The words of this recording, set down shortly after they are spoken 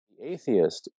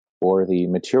atheist or the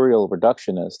material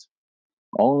reductionist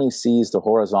only sees the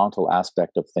horizontal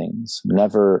aspect of things,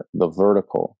 never the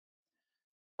vertical.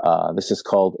 This is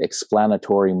called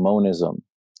explanatory monism.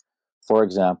 For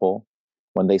example,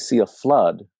 when they see a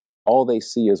flood, all they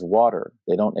see is water.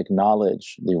 They don't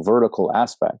acknowledge the vertical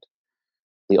aspect.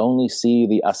 They only see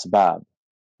the asbab,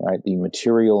 right? The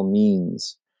material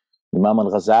means. Imam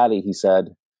al-Ghazali, he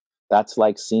said, that's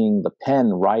like seeing the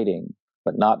pen writing,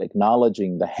 but not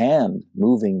acknowledging the hand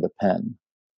moving the pen.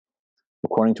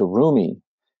 According to Rumi,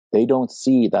 they don't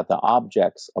see that the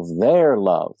objects of their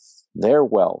love, their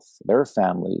wealth, their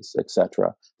families,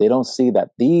 etc., they don't see that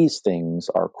these things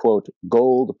are, quote,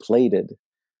 gold-plated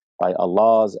by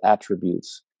Allah's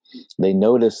attributes. They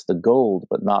notice the gold,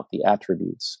 but not the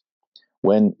attributes.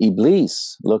 When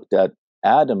Iblis looked at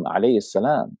Adam, alayhi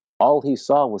salam, all he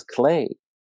saw was clay,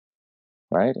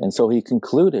 right? And so he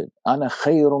concluded, "Ana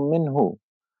khayrun minhu,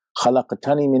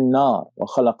 khalaqtani min nar, wa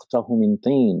khalaqtahu min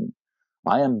teen."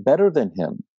 I am better than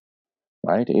him,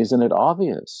 right? Isn't it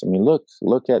obvious? I mean,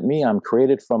 look at me. I'm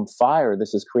created from fire.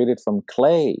 This is created from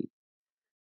clay.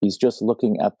 He's just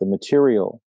looking at the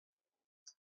material.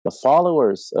 The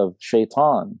followers of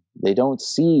shaitan, they don't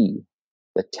see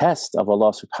the test of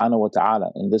Allah subhanahu wa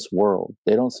ta'ala in this world.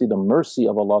 They don't see the mercy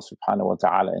of Allah subhanahu wa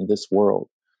ta'ala in this world.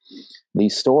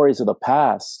 These stories of the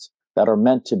past that are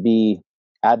meant to be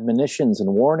admonitions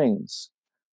and warnings,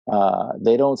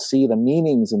 they don't see the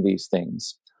meanings in these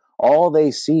things. All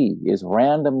they see is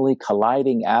randomly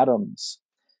colliding atoms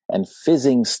and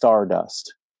fizzing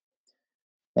stardust.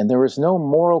 And there is no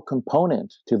moral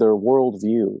component to their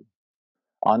worldview.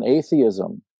 On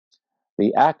atheism,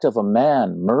 the act of a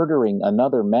man murdering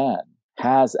another man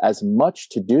has as much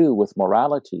to do with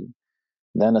morality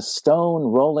than a stone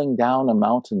rolling down a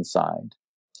mountainside.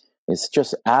 It's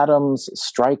just atoms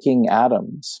striking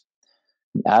atoms.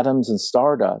 Atoms and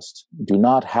stardust do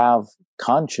not have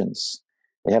conscience.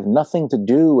 They have nothing to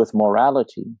do with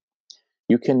morality.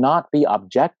 You cannot be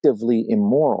objectively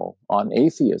immoral on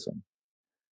atheism.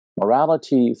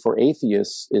 Morality for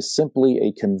atheists is simply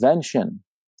a convention.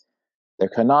 There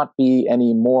cannot be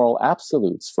any moral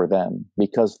absolutes for them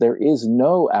because there is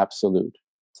no absolute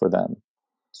for them.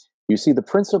 You see, the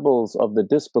principles of the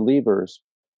disbelievers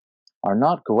are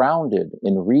not grounded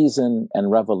in reason and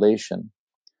revelation,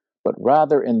 but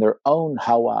rather in their own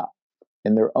hawa,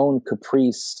 in their own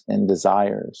caprice and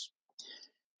desires.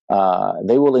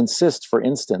 They will insist, for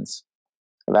instance,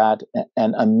 that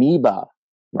an amoeba,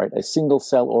 right, a single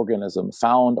cell organism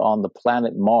found on the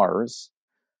planet Mars,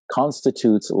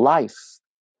 constitutes life.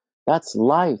 That's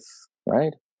life,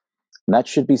 right? And that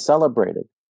should be celebrated.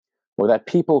 Or that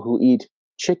people who eat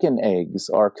chicken eggs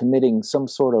are committing some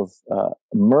sort of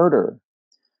murder.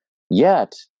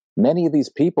 Yet, many of these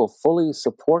people fully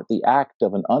support the act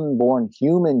of an unborn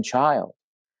human child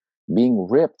being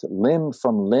ripped limb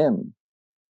from limb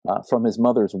from his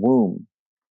mother's womb,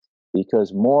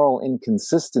 because moral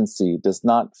inconsistency does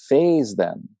not faze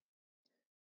them.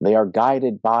 They are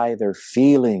guided by their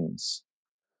feelings,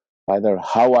 by their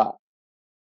hawa,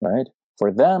 right?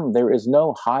 For them, there is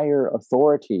no higher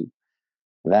authority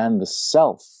than the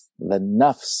self, the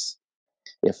nafs.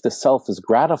 If the self is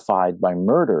gratified by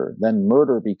murder, then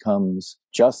murder becomes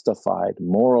justified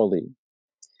morally.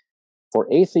 For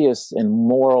atheists and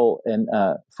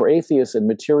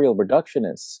material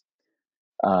reductionists,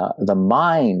 the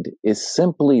mind is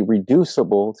simply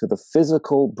reducible to the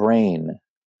physical brain,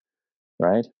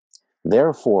 right?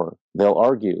 Therefore, they'll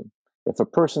argue, if a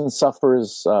person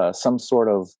suffers some sort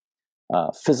of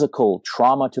physical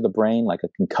trauma to the brain, like a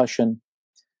concussion,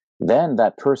 then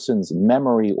that person's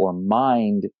memory or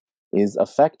mind is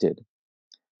affected.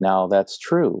 Now, that's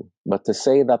true, but to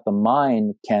say that the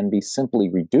mind can be simply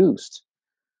reduced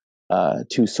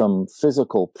to some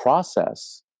physical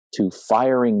process, to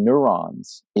firing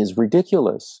neurons, is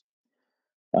ridiculous.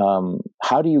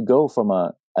 How do you go from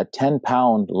a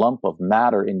 10-pound lump of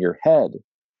matter in your head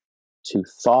to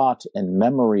thought and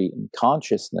memory and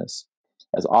consciousness?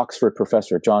 As Oxford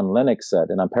professor John Lennox said,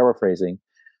 and I'm paraphrasing,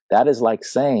 that is like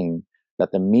saying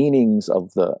that the meanings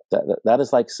of the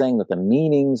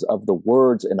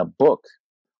words in a book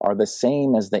are the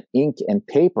same as the ink and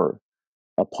paper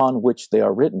upon which they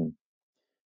are written.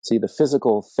 See, the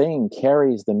physical thing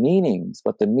carries the meanings,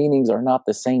 but the meanings are not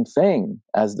the same thing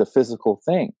as the physical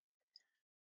thing.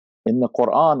 In the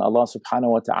Quran, Allah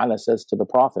subhanahu wa ta'ala says to the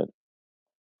Prophet,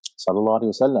 sallallahu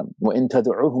alayhi wa sallam, وَإِن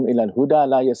تَدْعُوهُمْ إِلَى الْهُدَى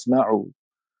لَا يَسْمَعُوا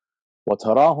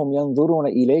وَتَرَاهُمْ يَنْظُرُونَ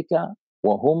إِلَيْكَ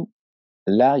وَهُمْ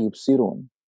لَا يُبْصِرُونَ.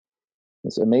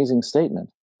 This amazing statement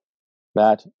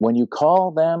that when you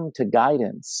call them to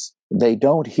guidance, they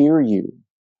don't hear you.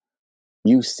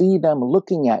 You see them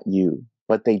looking at you,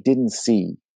 but they didn't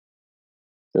see.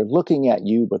 They're looking at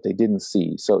you, but they didn't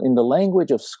see. So in the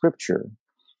language of scripture,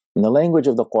 in the language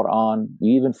of the Quran,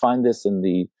 you even find this in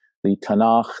the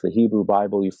Tanakh, the Hebrew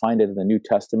Bible, you find it in the New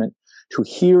Testament. To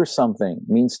hear something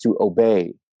means to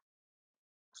obey.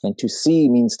 And to see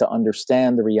means to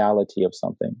understand the reality of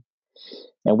something.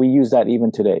 And we use that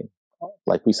even today.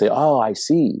 Like we say, oh, I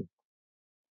see.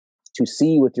 To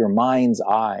see with your mind's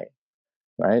eye,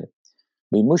 right?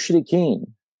 The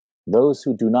mushrikeen, those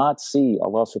who do not see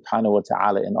Allah subhanahu wa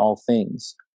ta'ala in all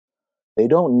things, they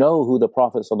don't know who the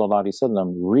Prophet sallallahu alaihi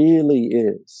wasallam really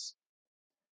is.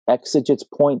 Exegetes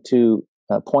point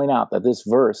out that this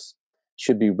verse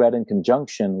should be read in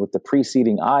conjunction with the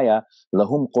preceding ayah,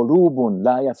 lahum qulubun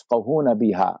la yafqahuna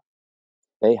biha.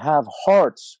 They have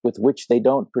hearts with which they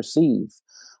don't perceive.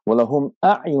 وَلَهُمْ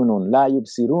أَعْيُنٌ لَا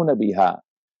يُبْصِرُونَ بِهَا.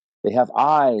 They have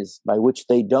eyes by which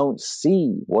they don't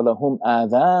see. وَلَهُمْ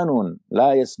آذَانٌ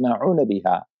لَا يَسْمَعُونَ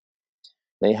بِهَا.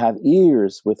 They have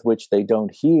ears with which they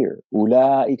don't hear.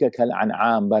 أُولَٰئِكَ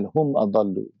كَالْأَنْعَامِ بَلْ هُمْ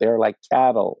أَضَلُّ. They're like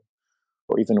cattle,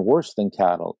 or even worse than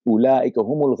cattle. أُولَٰئِكَ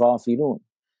هُمُ الْغَافِلُونَ.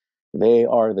 They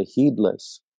are the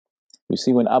heedless. You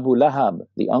see, when Abu Lahab,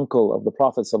 the uncle of the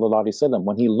Prophet ﷺ,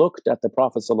 when he looked at the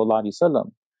Prophet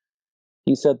ﷺ,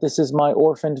 he said, this is my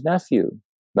orphaned nephew.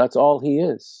 That's all he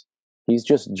is. He's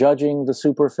just judging the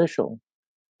superficial.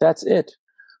 That's it.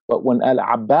 But when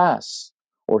Al-Abbas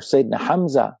or Sayyidina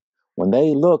Hamza, when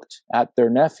they looked at their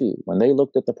nephew, when they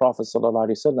looked at the Prophet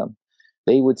ﷺ,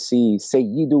 they would see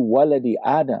Sayyidu Waladi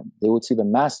Adam. They would see the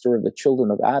master of the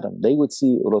children of Adam. They would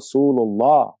see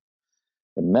Rasulullah,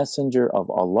 the messenger of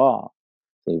Allah.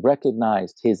 They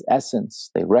recognized his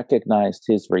essence. They recognized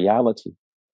his reality.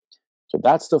 So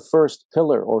that's the first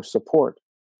pillar or support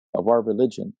of our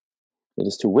religion. It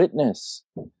is to witness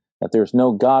that there's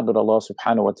no God but Allah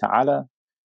subhanahu wa ta'ala,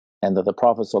 and that the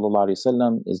Prophet sallallahu alaihi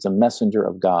wasallam is the messenger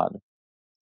of God.